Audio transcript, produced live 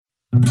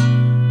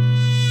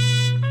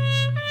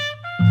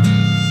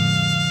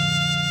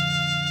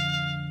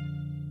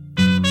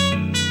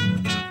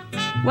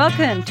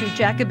Welcome to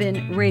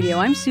Jacobin Radio.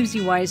 I'm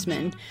Susie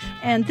Wiseman,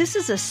 and this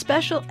is a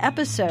special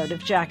episode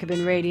of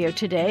Jacobin Radio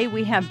today.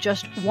 We have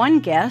just one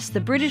guest, the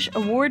British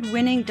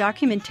award-winning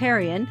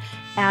documentarian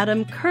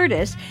Adam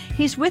Curtis.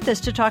 He's with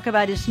us to talk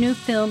about his new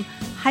film,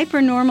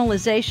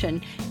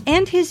 Hypernormalization,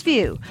 and his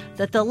view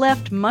that the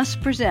left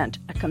must present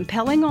a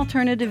compelling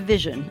alternative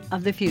vision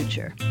of the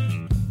future.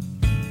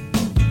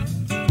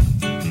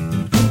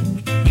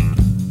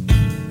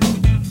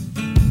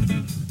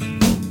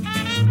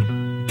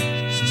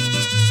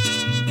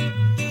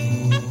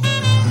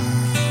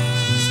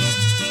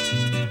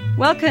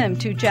 Welcome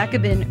to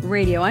Jacobin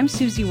Radio. I'm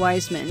Susie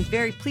Wiseman.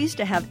 Very pleased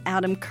to have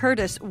Adam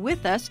Curtis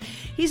with us.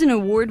 He's an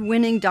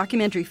award-winning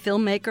documentary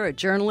filmmaker, a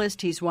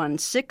journalist. He's won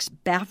 6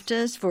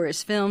 BAFTAs for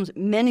his films.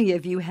 Many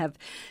of you have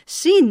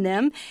seen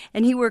them,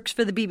 and he works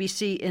for the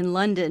BBC in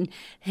London.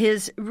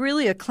 His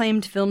really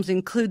acclaimed films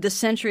include The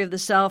Century of the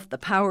Self, The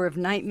Power of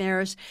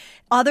Nightmares,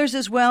 others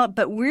as well,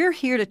 but we're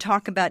here to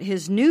talk about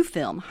his new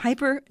film,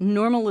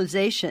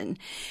 Hypernormalization.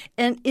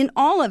 And in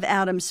all of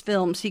Adam's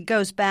films, he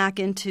goes back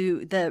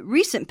into the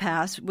recent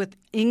past with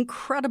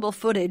incredible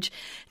footage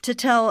to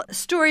tell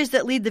stories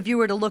that lead the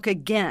viewer to look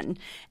again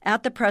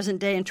at the present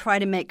day and try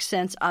to make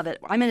sense of it.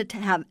 I'm going to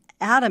have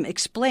Adam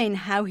explain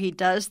how he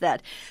does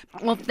that.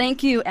 Well,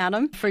 thank you,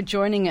 Adam, for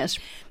joining us.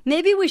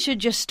 Maybe we should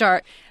just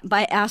start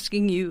by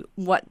asking you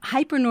what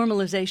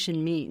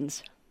hypernormalization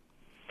means.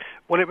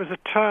 Well, it was a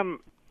term,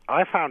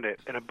 I found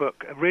it in a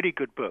book, a really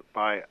good book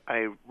by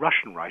a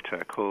Russian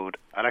writer called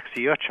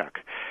Alexei Yurchak,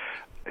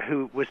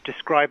 who was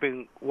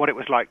describing what it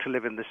was like to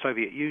live in the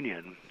Soviet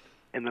Union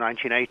in the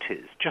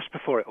 1980s, just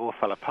before it all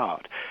fell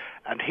apart.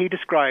 And he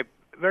described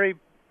very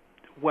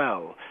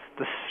well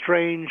the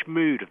strange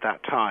mood of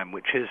that time,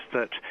 which is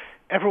that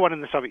everyone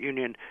in the Soviet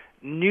Union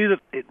knew that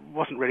it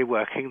wasn't really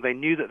working. They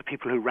knew that the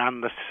people who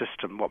ran the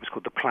system, what was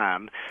called the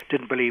plan,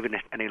 didn't believe in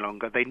it any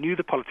longer. They knew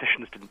the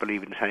politicians didn't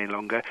believe in it any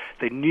longer.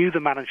 They knew the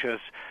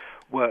managers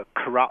were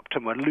corrupt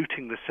and were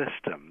looting the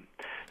system.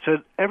 So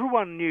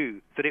everyone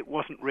knew that it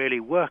wasn't really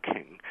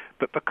working,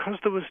 but because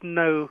there was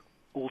no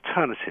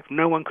alternative,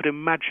 no one could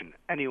imagine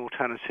any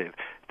alternative,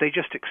 they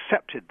just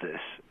accepted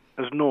this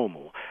as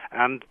normal.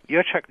 And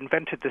Yurchak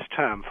invented this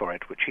term for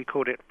it, which he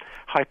called it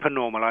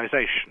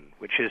hypernormalization,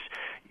 which is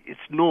it's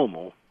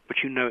normal, but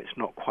you know it's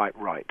not quite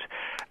right.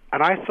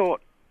 And I thought,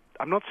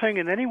 I'm not saying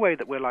in any way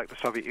that we're like the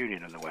Soviet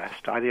Union in the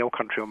West, either your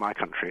country or my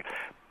country,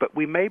 but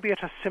we may be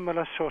at a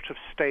similar sort of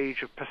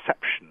stage of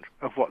perception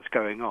of what's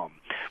going on,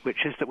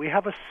 which is that we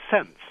have a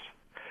sense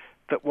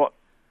that what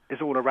is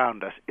all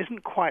around us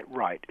isn't quite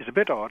right, is a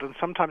bit odd and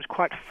sometimes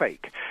quite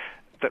fake,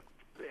 that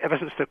ever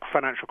since the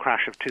financial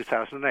crash of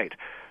 2008,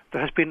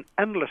 there has been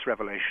endless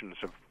revelations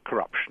of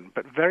corruption,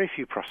 but very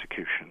few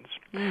prosecutions.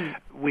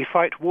 We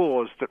fight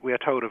wars that we are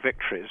told are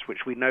victories,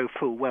 which we know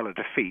full well are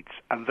defeats,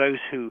 and those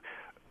who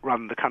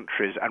run the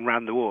countries and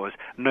ran the wars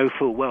know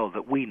full well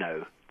that we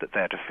know that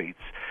they're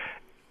defeats.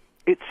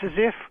 It's as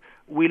if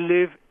we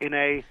live in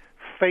a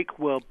fake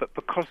world, but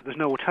because there's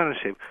no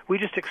alternative, we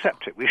just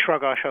accept it. We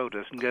shrug our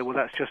shoulders and go, well,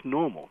 that's just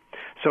normal.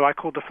 So I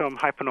called the film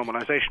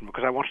Hypernormalization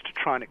because I wanted to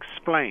try and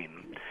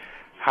explain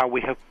how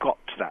we have got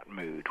to that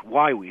mood,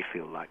 why we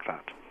feel like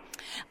that.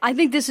 I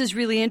think this is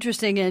really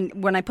interesting,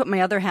 and when I put my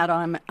other hat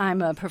on,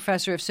 I'm a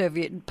professor of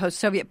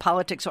post-Soviet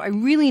politics, so I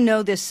really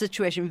know this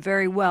situation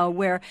very well,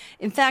 where,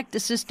 in fact,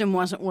 the system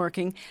wasn't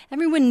working.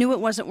 Everyone knew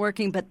it wasn't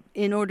working, but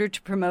in order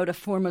to promote a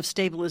form of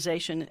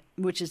stabilization,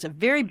 which is a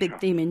very big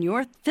theme in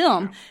your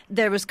film,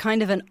 there was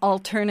kind of an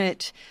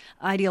alternate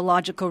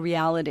ideological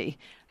reality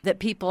that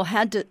people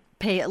had to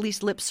pay at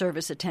least lip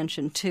service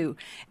attention to.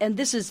 And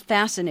this is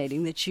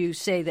fascinating that you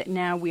say that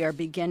now we are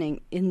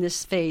beginning in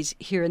this phase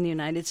here in the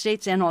United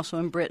States and also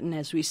in Britain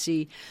as we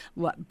see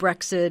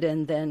Brexit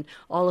and then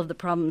all of the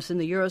problems in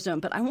the Eurozone.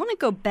 But I want to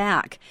go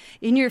back.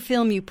 In your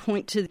film, you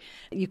point to,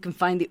 you can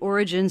find the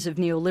origins of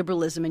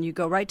neoliberalism, and you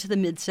go right to the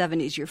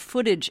mid-'70s. Your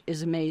footage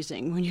is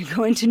amazing when you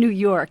go into New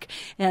York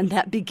and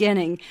that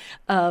beginning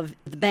of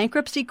the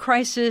bankruptcy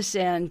crisis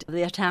and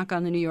the attack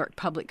on the New York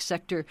public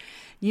sector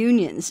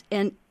unions.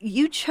 And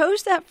you chose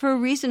that for a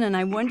reason, and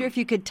I wonder if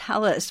you could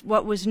tell us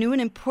what was new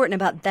and important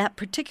about that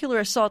particular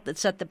assault that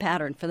set the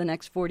pattern for the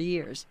next 40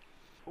 years.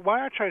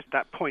 Why I chose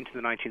that point in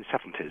the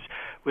 1970s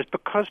was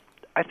because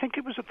I think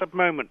it was at the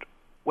moment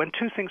when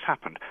two things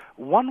happened.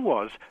 One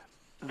was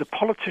the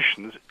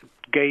politicians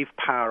gave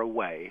power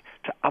away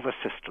to other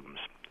systems,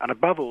 and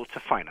above all to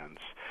finance,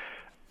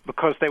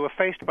 because they were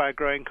faced by a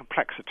growing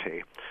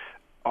complexity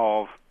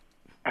of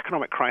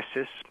economic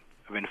crisis,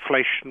 of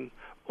inflation,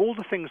 all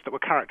the things that were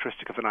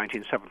characteristic of the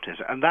 1970s,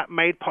 and that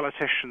made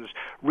politicians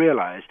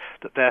realize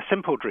that their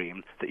simple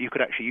dream that you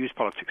could actually use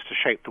politics to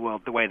shape the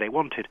world the way they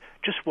wanted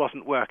just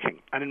wasn't working.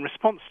 And in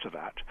response to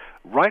that,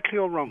 rightly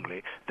or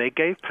wrongly, they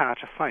gave power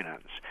to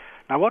finance.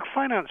 Now, what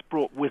finance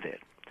brought with it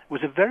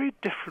was a very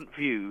different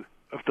view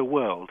of the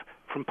world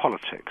from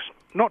politics.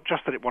 Not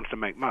just that it wanted to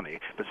make money,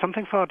 but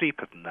something far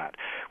deeper than that.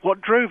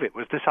 What drove it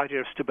was this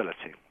idea of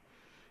stability.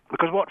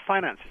 Because what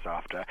finance is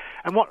after,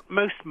 and what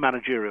most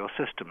managerial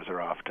systems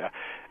are after,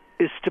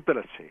 is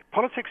stability.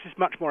 Politics is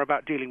much more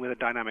about dealing with a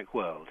dynamic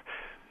world.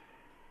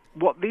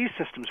 What these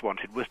systems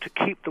wanted was to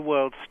keep the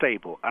world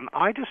stable, and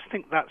I just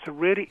think that's a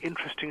really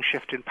interesting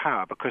shift in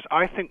power, because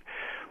I think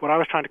what I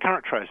was trying to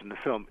characterize in the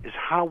film is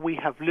how we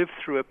have lived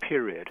through a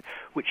period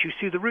which you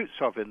see the roots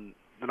of in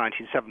the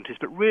 1970s,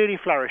 but really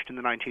flourished in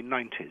the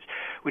 1990s,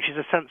 which is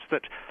a sense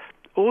that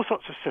all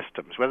sorts of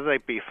systems, whether they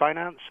be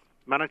finance,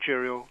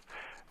 managerial,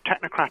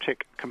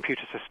 technocratic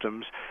computer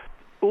systems,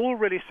 all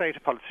really say to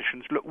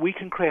politicians, look, we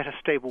can create a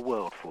stable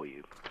world for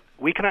you.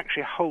 We can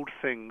actually hold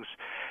things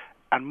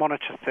and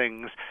monitor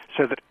things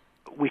so that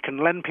we can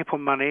lend people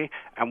money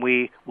and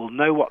we will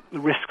know what the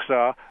risks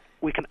are.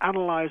 We can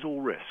analyze all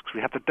risks.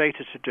 We have the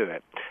data to do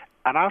it.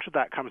 And out of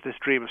that comes this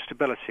dream of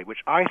stability, which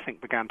I think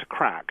began to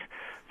crack,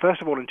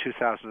 first of all in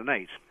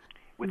 2008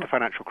 with the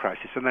financial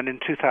crisis, and then in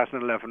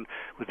 2011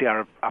 with the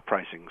Arab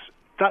uprisings.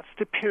 That's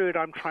the period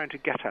I'm trying to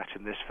get at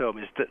in this film,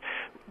 is that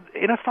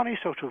in a funny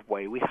sort of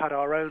way, we had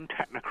our own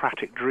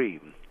technocratic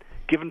dream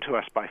given to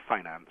us by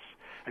finance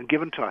and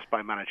given to us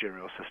by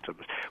managerial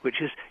systems,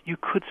 which is you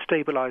could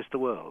stabilize the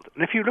world.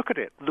 And if you look at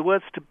it, the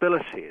word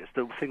stability is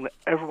the thing that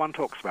everyone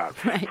talks about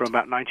from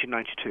about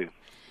 1992.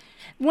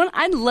 Well,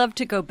 I'd love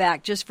to go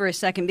back just for a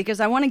second, because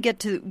I want to get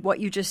to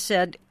what you just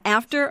said.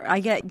 After I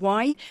get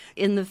why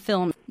in the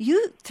film,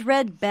 you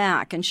thread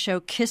back and show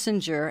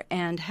Kissinger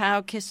and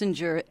how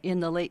Kissinger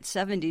in the late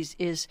 70s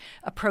is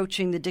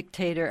approaching the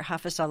dictator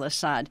Hafez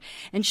al-Assad,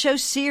 and show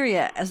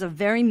Syria as a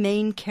very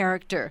main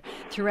character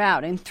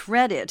throughout, and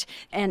thread it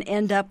and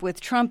end up with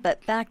Trump.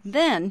 But back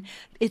then,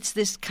 it's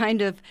this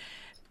kind of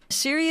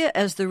Syria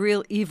as the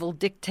real evil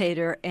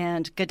dictator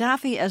and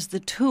Gaddafi as the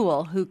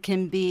tool who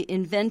can be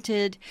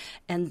invented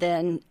and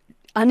then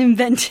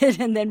uninvented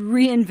and then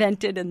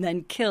reinvented and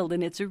then killed.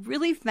 And it's a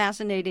really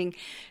fascinating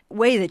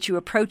way that you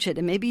approach it.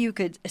 And maybe you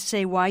could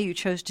say why you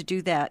chose to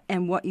do that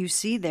and what you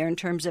see there in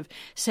terms of,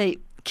 say,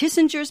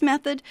 Kissinger's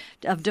method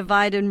of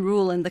divide and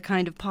rule and the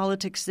kind of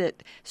politics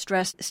that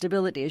stress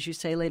stability, as you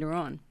say later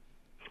on.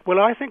 Well,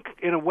 I think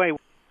in a way,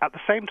 at the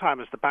same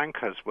time as the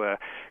bankers were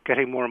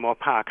getting more and more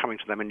power coming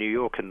to them in New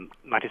York in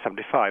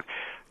 1975,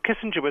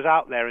 Kissinger was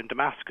out there in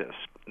Damascus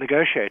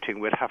negotiating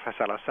with Hafez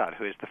al-Assad,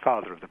 who is the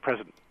father of the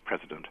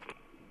president.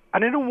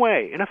 And in a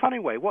way, in a funny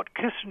way, what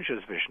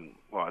Kissinger's vision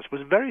was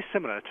very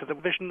similar to the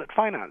vision that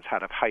finance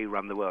had of how you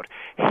run the world.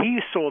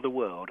 He saw the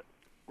world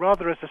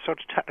rather as a sort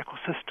of technical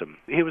system.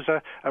 He was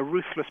a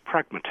ruthless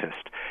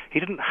pragmatist. He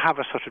didn't have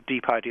a sort of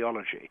deep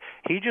ideology.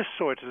 He just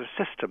saw it as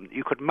a system that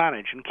you could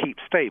manage and keep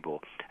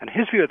stable. And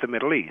his view of the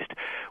Middle East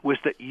was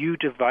that you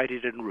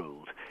divided and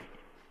ruled.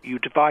 You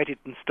divided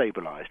and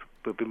stabilized,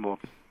 would be more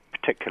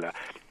particular.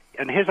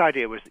 And his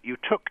idea was that you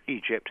took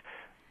Egypt,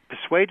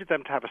 persuaded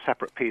them to have a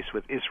separate peace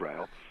with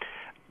Israel,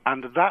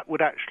 and that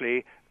would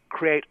actually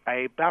create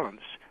a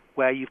balance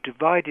where you've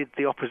divided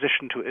the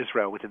opposition to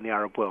Israel within the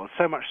Arab world,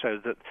 so much so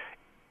that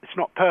it's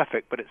not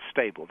perfect, but it's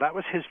stable. That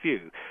was his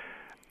view.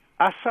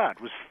 Assad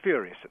was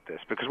furious at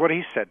this, because what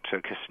he said to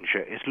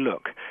Kissinger is,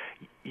 look,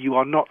 you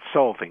are not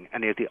solving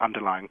any of the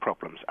underlying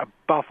problems.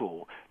 Above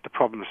all, the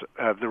problems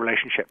of the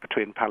relationship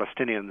between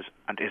Palestinians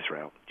and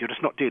Israel. You're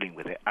just not dealing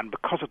with it, and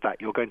because of that,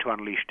 you're going to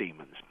unleash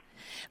demons.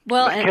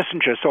 Well,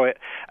 Kissinger saw it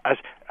as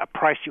a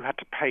price you had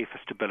to pay for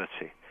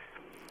stability.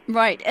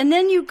 Right. And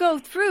then you go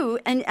through,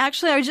 and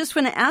actually I just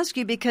want to ask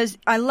you, because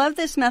I love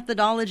this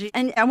methodology,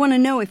 and I want to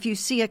know if you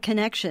see a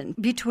connection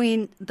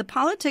between the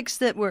politics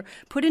that were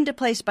put into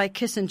place by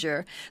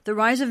Kissinger, the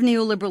rise of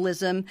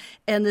neoliberalism,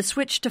 and the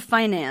switch to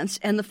finance,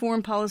 and the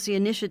foreign policy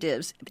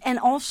initiatives. And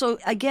also,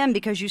 again,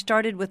 because you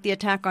started with the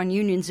attack on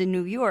unions in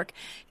New York,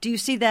 do you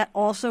see that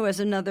also as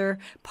another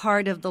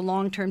part of the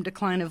long-term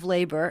decline of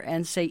labor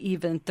and, say,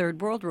 even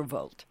Third World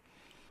Revolt?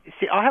 You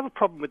see, I have a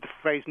problem with the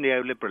phrase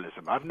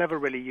neoliberalism. I've never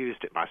really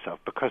used it myself,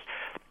 because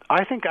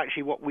I think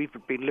actually what we've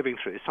been living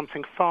through is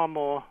something far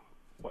more,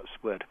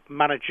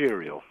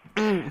 managerial.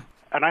 And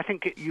I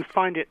think you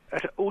find it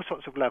at all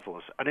sorts of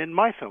levels. And in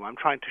my film, I'm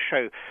trying to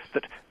show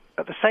that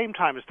at the same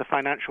time as the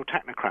financial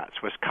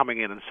technocrats was coming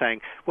in and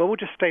saying, well, we'll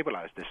just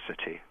stabilize this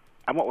city.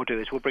 And what we'll do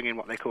is we'll bring in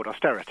what they called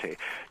austerity,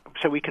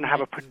 so we can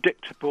have a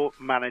predictable,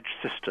 managed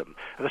system.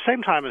 At the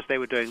same time as they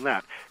were doing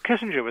that,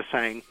 Kissinger was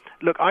saying,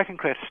 look, I can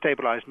create a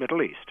stabilized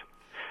Middle East,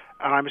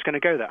 and I'm just going to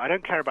go there. I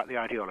don't care about the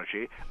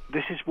ideology.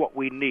 This is what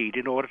we need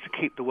in order to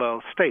keep the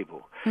world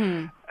stable.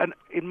 And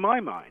in my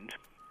mind,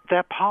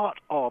 they're part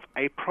of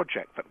a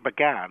project that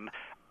began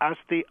as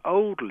the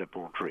old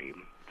liberal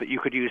dream, that you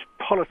could use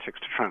politics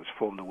to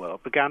transform the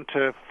world, began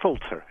to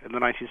falter in the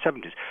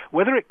 1970s.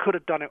 Whether it could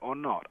have done it or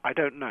not, I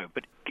don't know,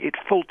 but it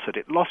faltered,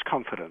 it lost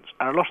confidence,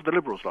 and a lot of the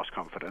liberals lost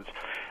confidence,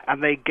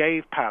 and they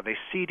gave power, they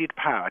ceded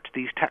power to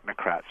these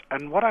technocrats.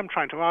 And what I'm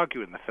trying to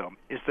argue in the film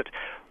is that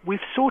we've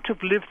sort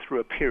of lived through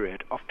a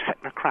period of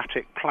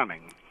technocratic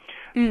planning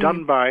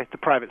done by the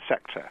private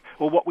sector,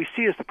 or what we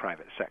see as the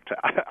private sector.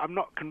 I'm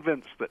not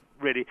convinced that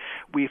really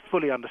we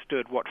fully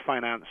understood what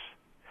finance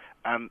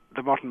and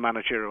the modern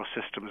managerial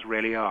systems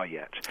really are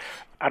yet.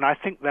 And I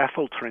think they're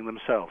faltering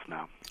themselves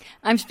now.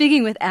 I'm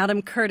speaking with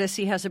Adam Curtis.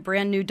 He has a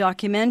brand new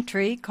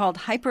documentary called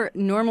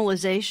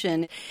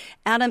Hyper-Normalization.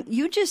 Adam,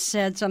 you just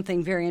said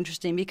something very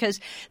interesting, because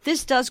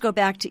this does go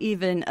back to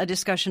even a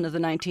discussion of the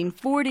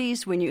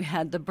 1940s when you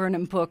had the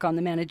Burnham book on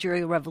the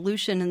managerial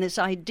revolution, and this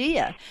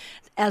idea,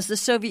 as the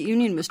Soviet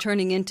Union was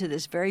turning into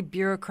this very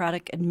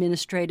bureaucratic,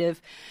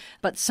 administrative,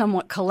 but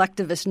somewhat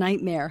collectivist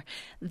nightmare,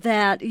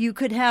 that you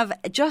could have,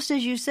 just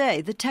as you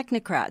say, the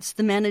technocrats,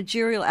 the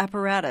managerial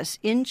apparatus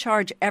in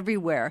charge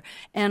everywhere,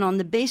 and on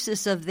the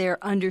basis of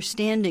their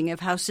understanding of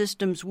how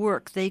systems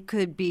work, they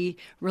could be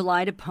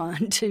relied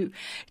upon to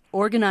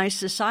organize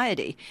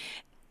society.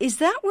 Is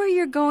that where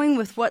you're going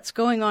with what's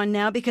going on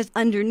now? Because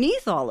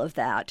underneath all of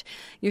that,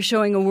 you're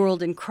showing a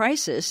world in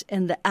crisis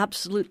and the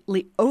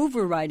absolutely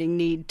overriding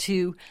need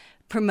to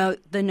promote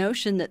the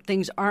notion that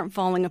things aren't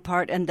falling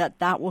apart and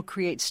that will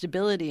create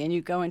stability. And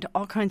you go into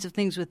all kinds of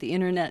things with the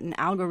internet and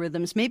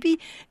algorithms. Maybe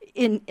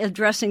in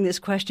addressing this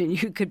question,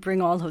 you could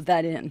bring all of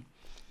that in.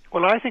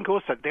 Well, I think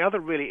also the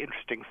other really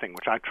interesting thing,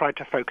 which I tried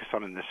to focus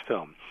on in this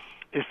film,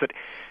 is that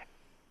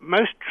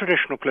most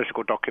traditional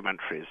political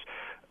documentaries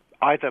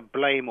either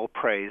blame or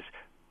praise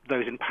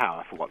those in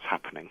power for what's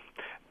happening.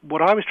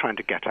 What I was trying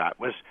to get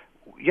at was,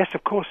 yes,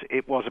 of course,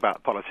 it was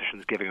about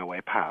politicians giving away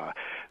power,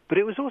 but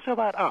it was also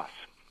about us.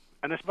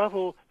 And above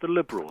all, the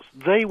liberals.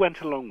 They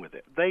went along with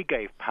it. They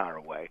gave power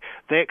away.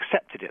 They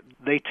accepted it.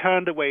 They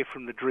turned away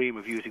from the dream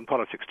of using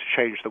politics to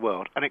change the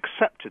world and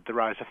accepted the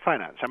rise of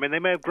finance. I mean, they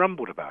may have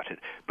grumbled about it,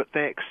 but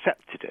they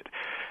accepted it.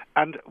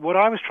 And what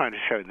I was trying to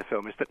show in the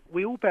film is that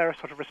we all bear a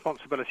sort of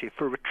responsibility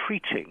for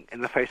retreating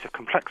in the face of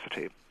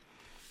complexity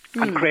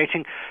and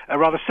creating a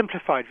rather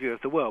simplified view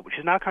of the world, which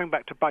is now coming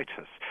back to bite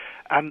us.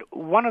 And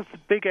one of the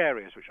big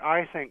areas which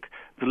I think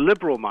the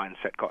liberal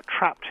mindset got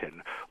trapped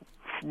in,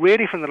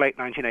 really from the late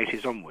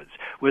 1980s onwards,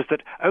 was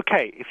that,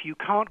 okay, if you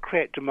can't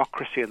create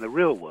democracy in the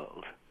real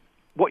world,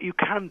 what you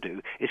can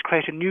do is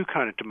create a new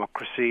kind of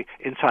democracy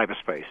in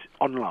cyberspace,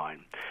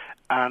 online.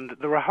 And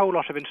there were a whole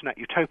lot of internet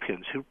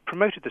utopians who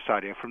promoted this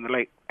idea from the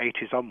late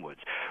 80s onwards,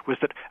 was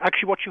that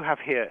actually what you have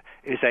here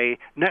is a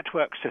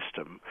network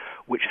system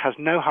which has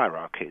no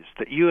hierarchies,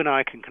 that you and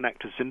I can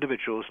connect as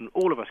individuals, and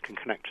all of us can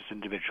connect as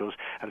individuals,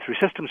 and through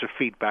systems of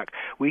feedback,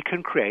 we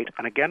can create,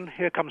 and again,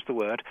 here comes the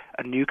word,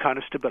 a new kind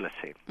of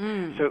stability.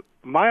 So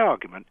my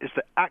argument is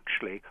that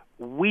actually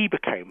we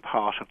became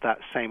part of that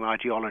same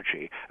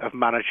ideology of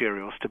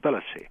managerial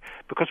stability,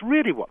 because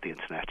really what the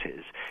internet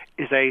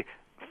is a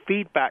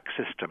feedback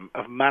system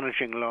of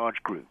managing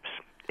large groups.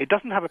 It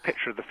doesn't have a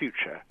picture of the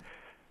future.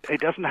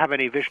 It doesn't have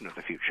any vision of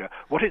the future.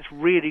 What it's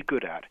really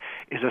good at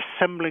is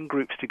assembling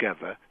groups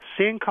together,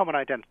 seeing common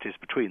identities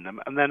between them,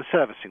 and then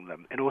servicing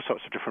them in all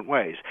sorts of different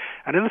ways.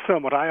 And in the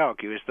film, what I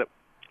argue is that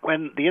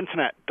when the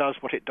internet does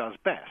what it does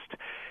best,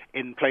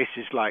 in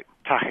places like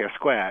Tahrir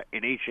Square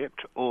in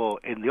Egypt or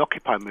in the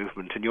Occupy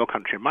movement in your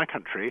country and my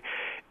country,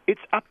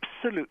 it's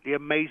absolutely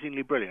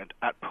amazingly brilliant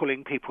at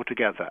pulling people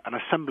together and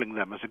assembling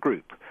them as a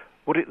group.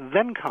 What it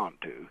then can't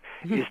do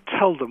is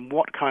tell them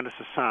what kind of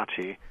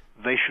society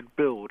they should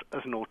build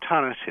as an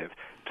alternative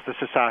to the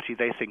society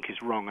they think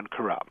is wrong and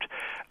corrupt.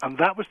 And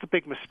that was the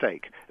big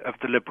mistake of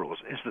the liberals,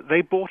 is that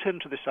they bought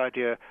into this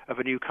idea of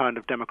a new kind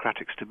of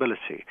democratic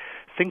stability,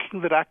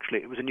 thinking that actually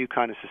it was a new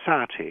kind of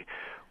society,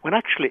 when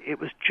actually it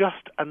was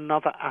just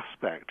another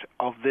aspect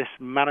of this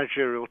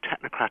managerial,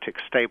 technocratic,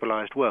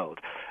 stabilized world.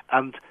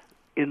 And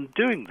in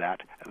doing that,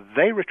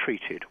 they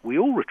retreated, we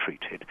all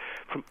retreated,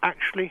 from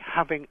actually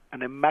having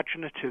an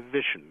imaginative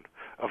vision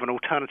of an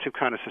alternative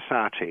kind of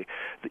society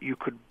that you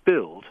could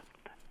build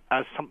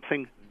as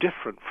something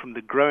different from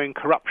the growing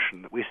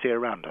corruption that we see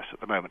around us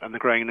at the moment and the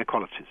growing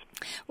inequalities.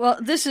 Well,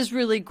 this is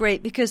really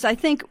great, because I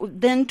think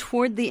then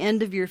toward the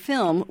end of your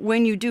film,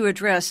 when you do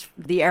address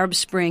the Arab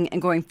Spring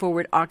and going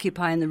forward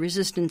Occupy and the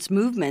resistance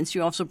movements,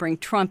 you also bring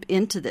Trump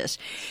into this.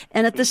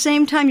 And at the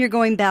same time, you're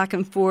going back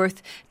and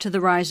forth to the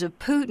rise of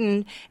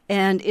Putin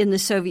and in the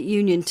Soviet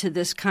Union to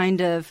this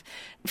kind of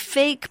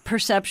fake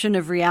perception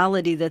of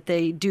reality that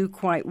they do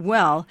quite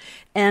well.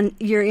 And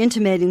you're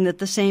intimating that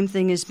the same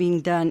thing is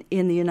being done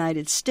in the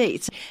United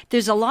States.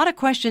 There's a lot of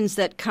questions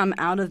that come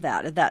out of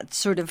that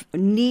sort of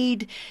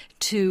need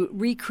to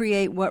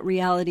recreate what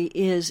reality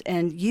is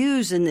and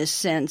use, in this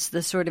sense,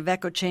 the sort of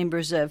echo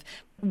chambers of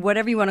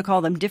whatever you want to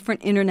call them, different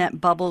internet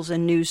bubbles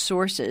and news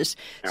sources,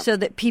 so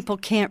that people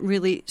can't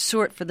really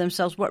sort for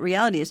themselves what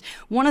reality is.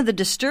 One of the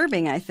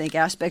disturbing, I think,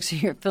 aspects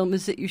of your film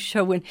is that you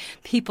show when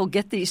people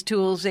get these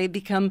tools, they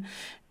become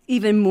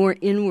even more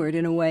inward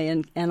in a way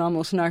and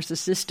almost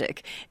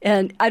narcissistic.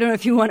 And I don't know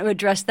if you want to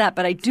address that,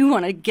 but I do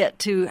want to get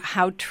to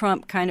how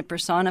Trump kind of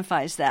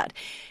personifies that.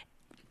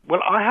 Well,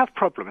 I have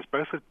problems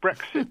both with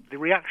Brexit, the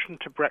reaction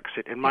to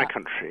Brexit in my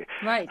country,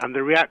 and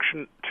the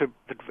reaction to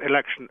the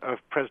election of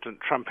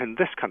President Trump in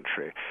this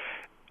country.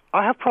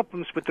 I have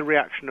problems with the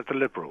reaction of the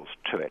liberals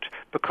to it,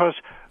 because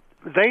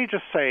they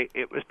just say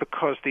it was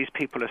because these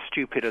people are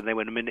stupid and they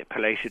were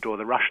manipulated, or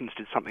the Russians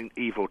did something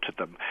evil to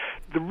them.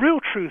 The real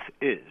truth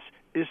is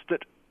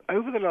that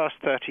over the last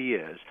 30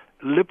 years,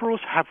 liberals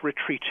have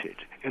retreated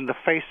in the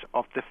face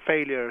of the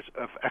failures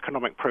of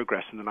economic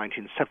progress in the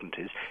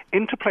 1970s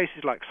into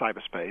places like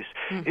cyberspace,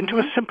 into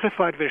a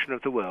simplified vision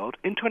of the world,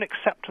 into an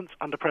acceptance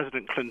under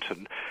President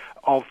Clinton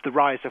of the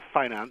rise of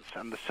finance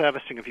and the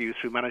servicing of you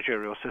through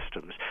managerial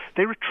systems.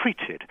 They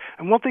retreated.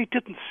 And what they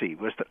didn't see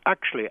was that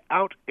actually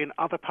out in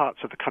other parts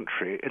of the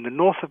country, in the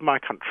north of my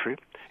country,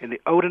 in the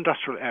old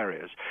industrial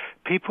areas,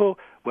 people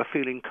were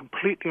feeling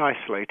completely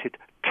isolated,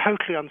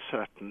 totally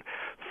uncertain,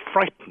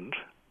 frightened,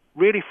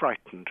 really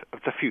frightened of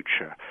the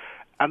future.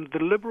 And the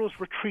liberals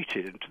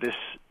retreated into this,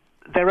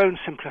 their own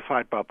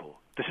simplified bubble.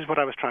 This is what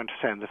I was trying to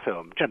say in the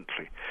film,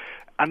 gently.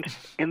 And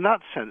in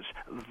that sense,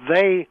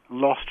 they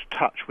lost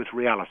touch with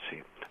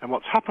reality. And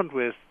what's happened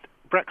with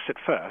Brexit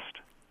first,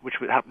 which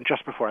happened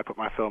just before I put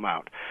my film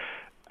out,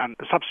 and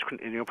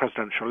subsequently in your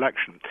presidential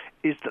election,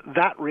 is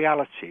that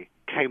reality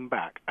came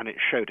back and it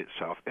showed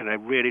itself in a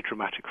really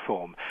dramatic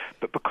form.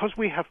 But because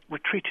we have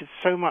retreated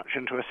so much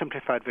into a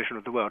simplified vision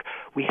of the world,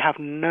 we have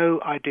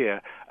no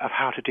idea of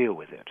how to deal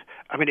with it.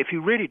 I mean, if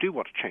you really do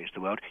want to change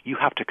the world, you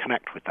have to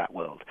connect with that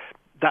world.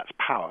 That's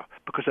power,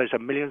 because those are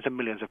millions and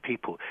millions of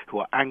people who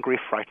are angry,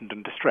 frightened,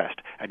 and distressed.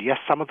 And yes,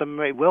 some of them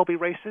may well be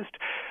racist.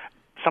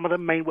 Some of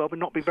them may well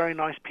not be very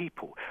nice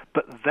people,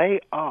 but they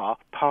are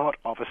part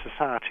of a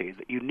society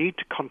that you need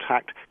to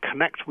contact,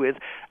 connect with,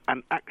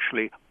 and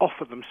actually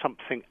offer them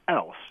something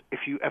else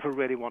if you ever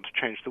really want to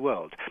change the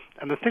world.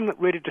 And the thing that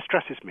really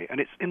distresses me, and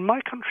it's in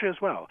my country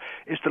as well,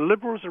 is the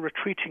liberals are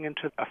retreating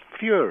into a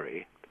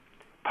fury,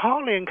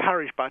 partly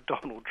encouraged by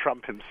Donald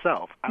Trump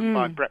himself and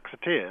by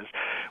Brexiteers,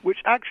 which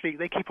actually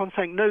they keep on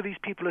saying, no, these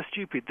people are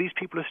stupid, these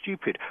people are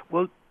stupid.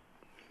 Well,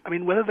 I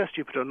mean, whether they're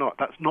stupid or not,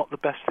 that's not the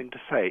best thing to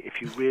say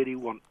if you really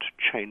want to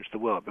change the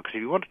world. Because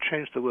if you want to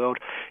change the world,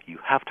 you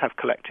have to have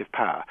collective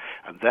power.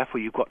 And therefore,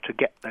 you've got to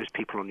get those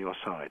people on your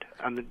side.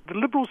 And the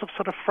liberals have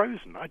sort of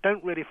frozen. I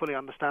don't really fully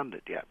understand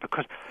it yet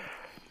because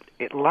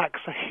it lacks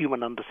a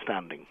human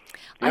understanding.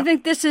 Yep. I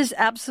think this is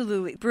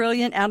absolutely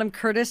brilliant, Adam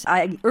Curtis.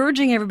 I'm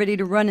urging everybody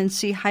to run and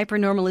see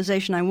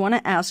Hypernormalization. I want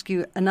to ask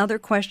you another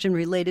question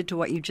related to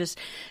what you just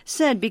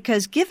said,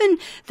 because given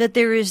that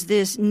there is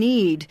this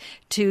need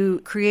to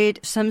create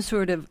some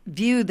sort of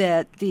view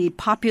that the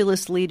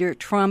populist leader,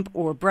 Trump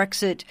or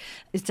Brexit,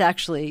 it's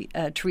actually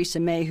Theresa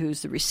May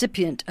who's the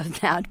recipient of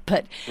that,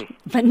 but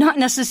not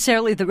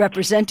necessarily the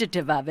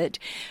representative of it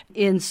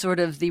in sort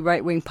of the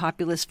right-wing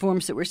populist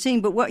forms that we're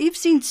seeing. But what you've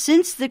seen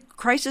since the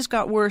crisis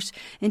got worse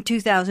in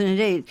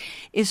 2008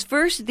 is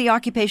first the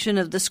occupation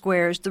of the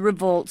squares, the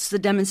revolts, the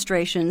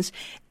demonstrations,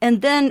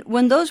 and then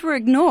when those were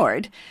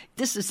ignored,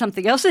 this is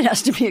something else that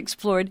has to be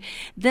explored,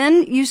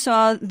 then you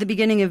saw the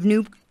beginning of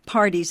new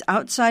parties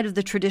outside of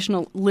the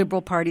traditional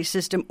liberal party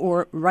system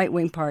or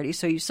right-wing party.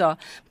 So you saw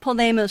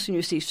Podemos and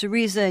you see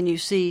Syriza and you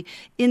see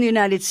in the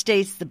United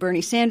States the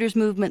Bernie Sanders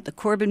movement, the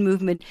Corbyn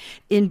movement.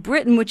 In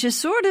Britain, which is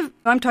sort of,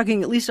 I'm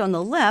talking at least on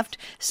the left,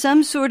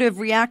 some sort of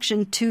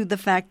reaction to the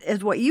fact,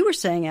 as what you were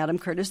saying, Adam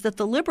Curtis, that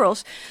the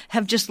liberals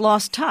have just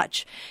lost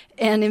touch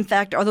and in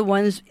fact are the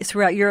ones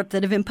throughout Europe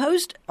that have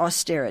imposed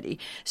austerity.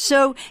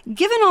 So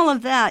given all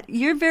of that,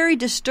 you're very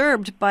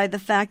disturbed by the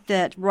fact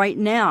that right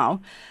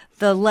now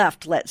the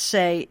left, let's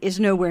say, is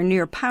nowhere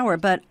near power.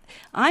 But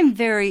I'm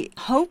very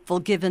hopeful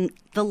given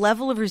the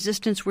level of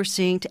resistance we're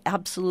seeing to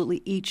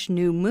absolutely each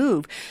new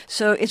move.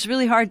 So it's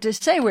really hard to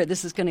say where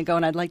this is going to go,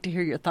 and I'd like to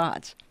hear your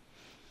thoughts.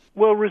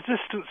 Well,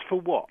 resistance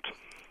for what?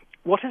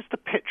 What is the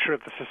picture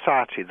of the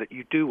society that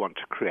you do want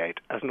to create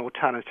as an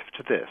alternative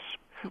to this?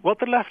 What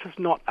the left has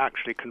not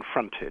actually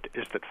confronted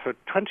is that for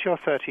 20 or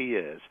 30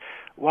 years,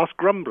 whilst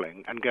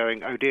grumbling and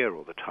going, oh dear,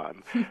 all the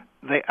time,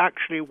 they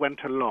actually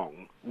went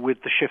along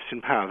with the shifts in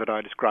power that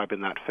I describe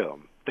in that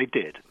film. They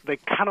did. They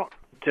cannot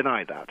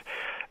deny that.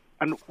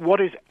 And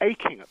what is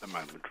aching at the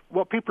moment,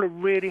 what people are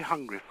really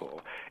hungry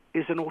for,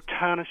 is an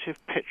alternative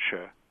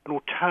picture, an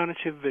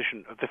alternative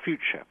vision of the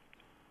future.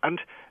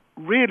 And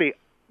really,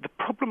 the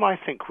problem, I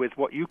think, with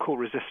what you call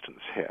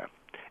resistance here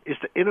is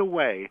that, in a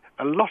way,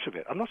 a lot of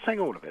it, I'm not saying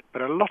all of it,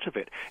 but a lot of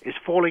it is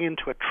falling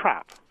into a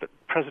trap that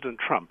President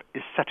Trump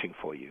is setting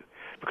for you.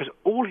 Because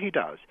all he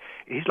does,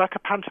 he's like a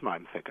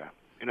pantomime figure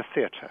in a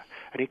theatre,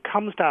 and he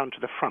comes down to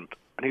the front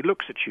and he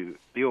looks at you,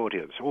 the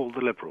audience, all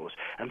the liberals,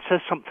 and says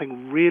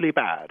something really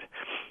bad.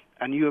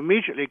 And you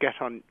immediately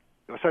get on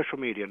your social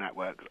media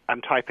network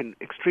and type in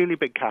extremely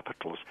big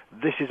capitals,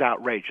 this is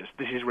outrageous,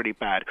 this is really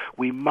bad,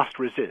 we must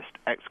resist, !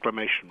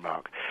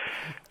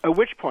 At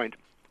which point,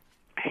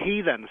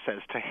 he then says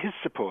to his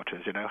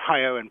supporters in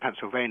Ohio and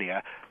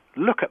Pennsylvania,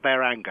 look at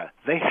their anger,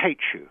 they hate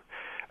you.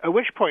 At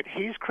which point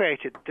he's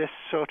created this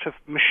sort of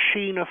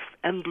machine of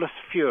endless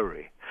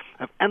fury,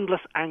 of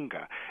endless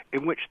anger,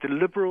 in which the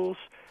liberals,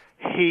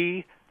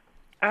 he,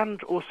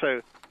 and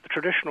also the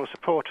traditional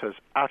supporters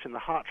out in the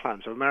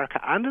heartlands of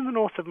America and in the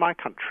north of my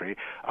country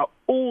are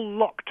all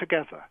locked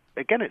together.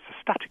 Again, it's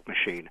a static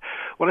machine.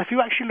 Well, if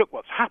you actually look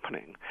what's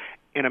happening,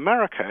 in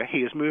America, he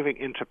is moving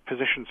into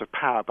positions of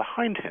power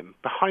behind him,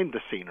 behind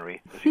the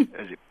scenery,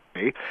 as it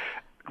be,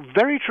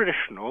 very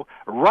traditional,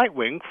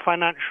 right-wing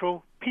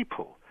financial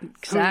people.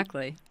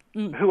 Exactly.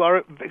 Who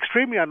are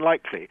extremely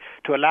unlikely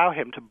to allow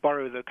him to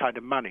borrow the kind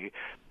of money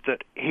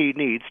that he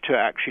needs to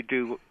actually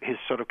do his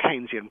sort of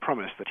Keynesian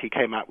promise that he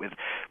came out with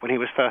when he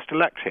was first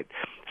elected.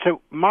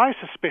 So my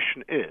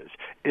suspicion is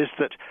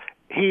that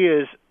he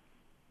is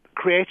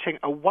creating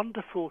a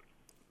wonderful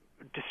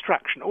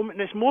distraction.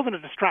 It's more than a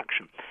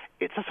distraction.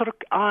 It's a sort of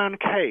iron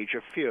cage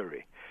of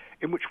fury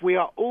in which we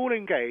are all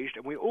engaged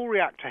and we all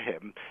react to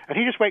him, and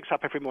he just wakes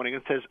up every morning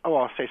and says, oh,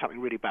 I'll say something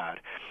really bad.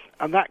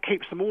 And that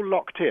keeps them all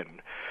locked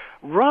in,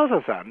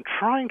 rather than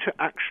trying to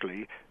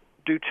actually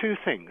do two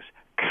things: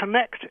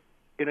 connect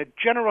in a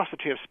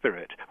generosity of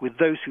spirit with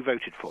those who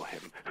voted for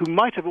him, who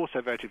might have also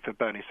voted for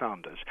Bernie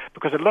Sanders,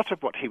 because a lot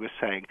of what he was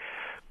saying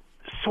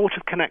sort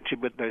of connected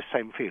with those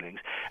same feelings.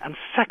 And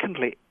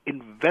secondly,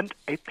 invent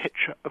a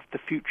picture of the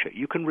future.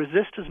 You can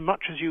resist as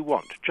much as you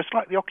want, just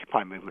like the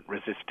Occupy movement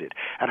resisted,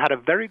 and had a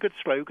very good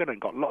slogan and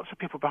got lots of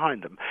people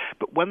behind them.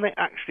 But when they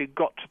actually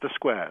got to the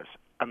squares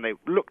and they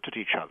looked at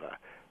each other,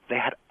 they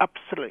had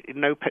absolutely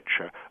no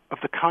picture of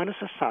the kind of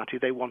society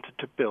they wanted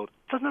to build.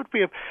 It doesn't have to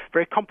be a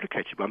very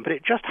complicated one, but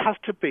it just has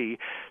to be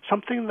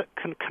something that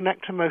can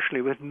connect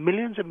emotionally with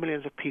millions and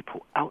millions of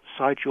people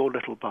outside your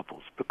little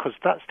bubbles, because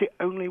that's the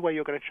only way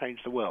you're going to change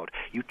the world.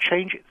 You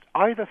change it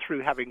either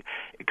through having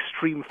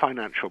extreme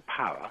financial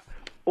power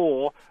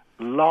or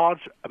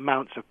large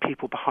amounts of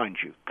people behind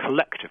you,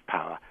 collective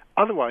power.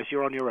 Otherwise,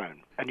 you're on your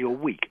own, and you're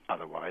weak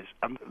otherwise.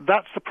 And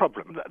that's the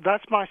problem.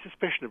 That's my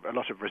suspicion of a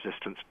lot of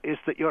resistance, is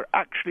that you're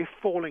actually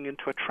falling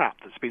into a trap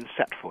that's been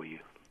set for you.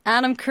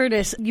 Adam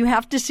Curtis, you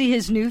have to see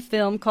his new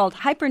film called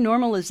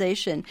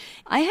Hypernormalization.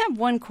 I have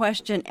one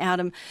question,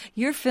 Adam.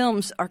 Your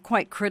films are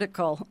quite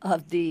critical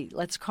of the,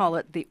 let's call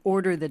it, the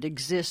order that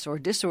exists or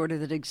disorder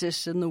that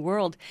exists in the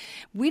world.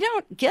 We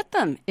don't get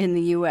them in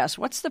the U.S.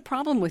 What's the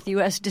problem with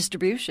U.S.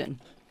 distribution?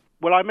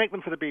 Well, I make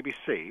them for the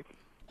BBC.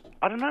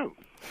 I don't know.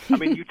 I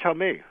mean, you tell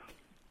me.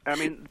 I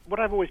mean, what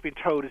I've always been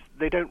told is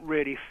they don't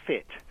really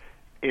fit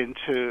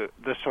into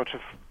the sort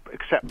of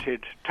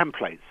accepted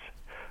templates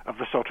of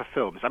the sort of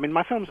films. I mean,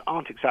 my films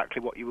aren't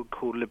exactly what you would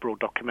call liberal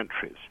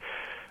documentaries.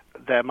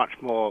 They're much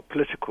more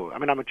political. I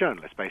mean, I'm a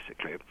journalist,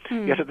 basically.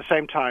 Yet at the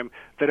same time,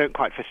 they don't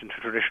quite fit into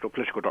a traditional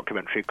political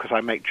documentary because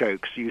I make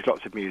jokes, use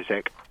lots of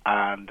music,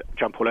 and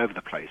jump all over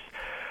the place.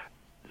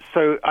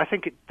 So I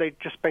think they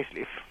just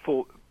basically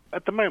fall,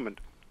 at the moment,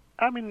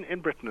 I mean, in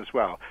Britain as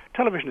well,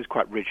 television is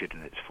quite rigid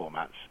in its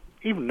formats.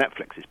 Even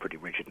Netflix is pretty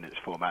rigid in its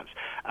formats.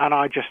 And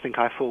I just think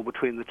I fall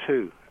between the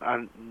two,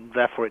 and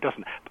therefore it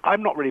doesn't.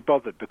 I'm not really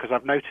bothered, because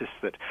I've noticed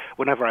that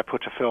whenever I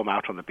put a film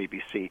out on the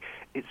BBC,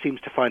 it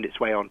seems to find its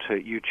way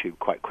onto YouTube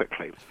quite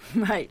quickly.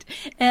 Right.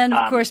 And,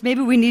 of course,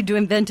 maybe we need to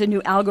invent a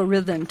new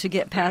algorithm to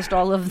get past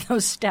all of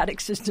those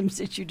static systems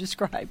that you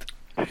describe.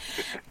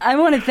 I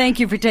want to thank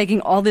you for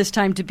taking all this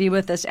time to be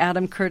with us,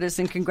 Adam Curtis,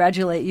 and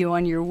congratulate you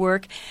on your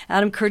work.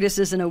 Adam Curtis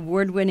is an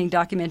award-winning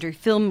documentary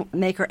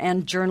filmmaker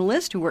and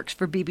journalist who works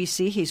for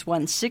BBC. He's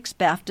won 6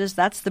 BAFTAs.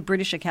 That's the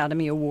British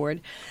Academy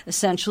Award,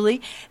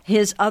 essentially.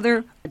 His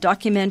other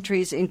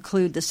documentaries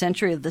include The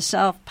Century of the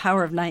South,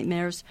 Power of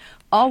Nightmares,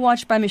 All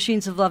Watched by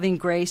Machines of Loving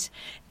Grace,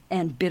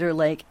 and Bitter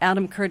Lake.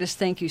 Adam Curtis,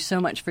 thank you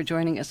so much for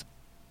joining us.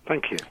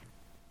 Thank you.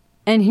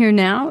 And here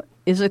now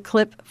is a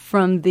clip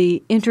from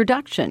the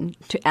introduction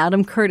to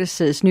Adam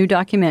Curtis's new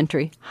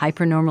documentary,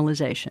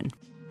 Hypernormalization.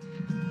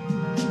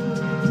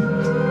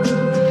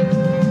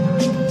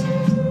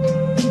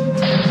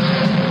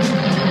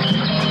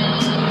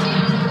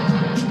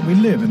 We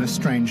live in a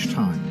strange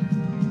time.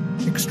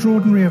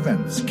 Extraordinary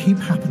events keep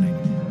happening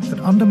that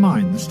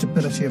undermine the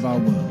stability of our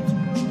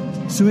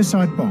world.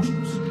 Suicide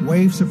bombs,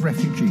 waves of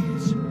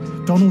refugees,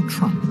 Donald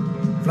Trump,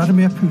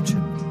 Vladimir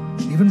Putin,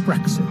 even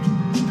Brexit.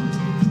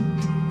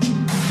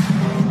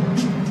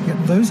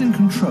 Yet those in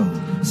control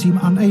seem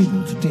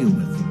unable to deal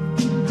with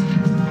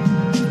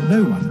them.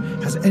 No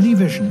one has any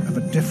vision of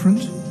a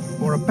different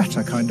or a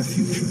better kind of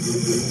future.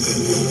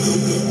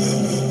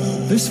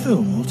 This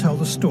film will tell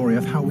the story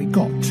of how we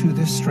got to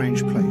this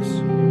strange place.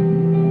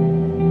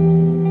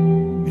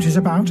 It is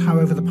about how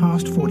over the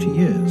past 40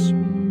 years,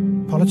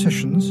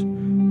 politicians,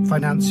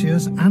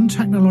 financiers and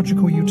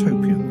technological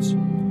utopians,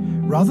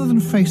 rather than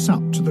face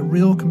up to the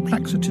real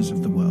complexities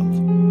of the world,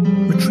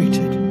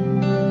 retreated.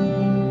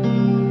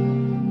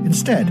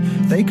 Instead,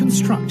 they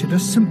constructed a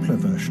simpler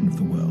version of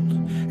the world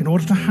in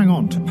order to hang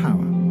on to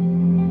power.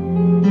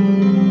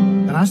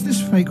 And as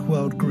this fake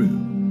world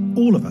grew,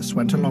 all of us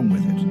went along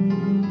with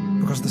it,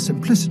 because the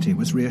simplicity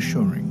was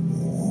reassuring.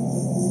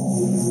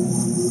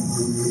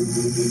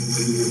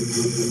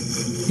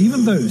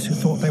 Even those who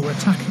thought they were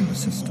attacking the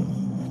system,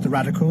 the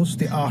radicals,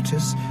 the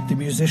artists, the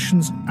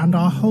musicians, and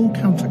our whole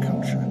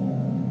counterculture,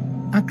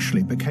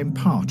 actually became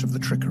part of the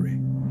trickery.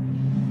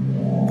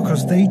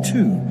 Because they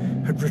too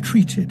had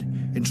retreated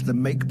into the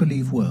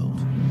make-believe world.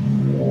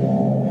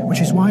 Which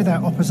is why their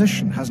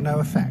opposition has no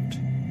effect,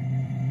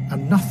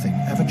 and nothing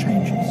ever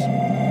changes.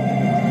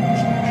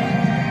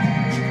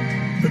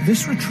 But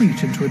this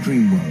retreat into a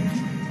dream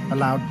world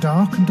allowed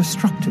dark and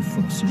destructive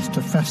forces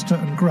to fester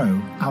and grow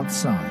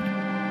outside.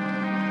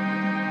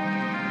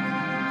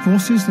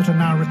 forces that are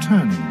now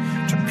returning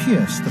to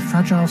pierce the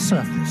fragile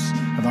surface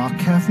of our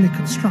carefully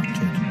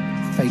constructed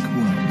fake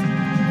world.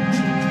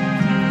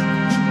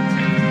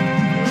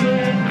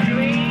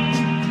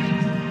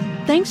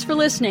 Thanks for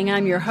listening.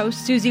 I'm your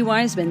host, Susie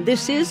Wiseman.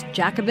 This is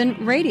Jacobin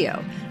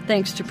Radio.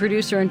 Thanks to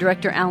producer and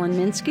director Alan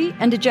Minsky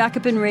and to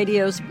Jacobin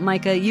Radio's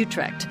Micah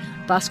Utrecht.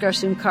 Bhaskar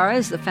Sunkara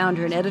is the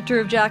founder and editor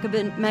of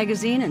Jacobin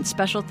Magazine, and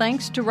special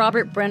thanks to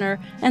Robert Brenner,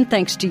 and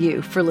thanks to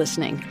you for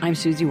listening. I'm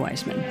Susie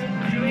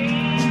Wiseman.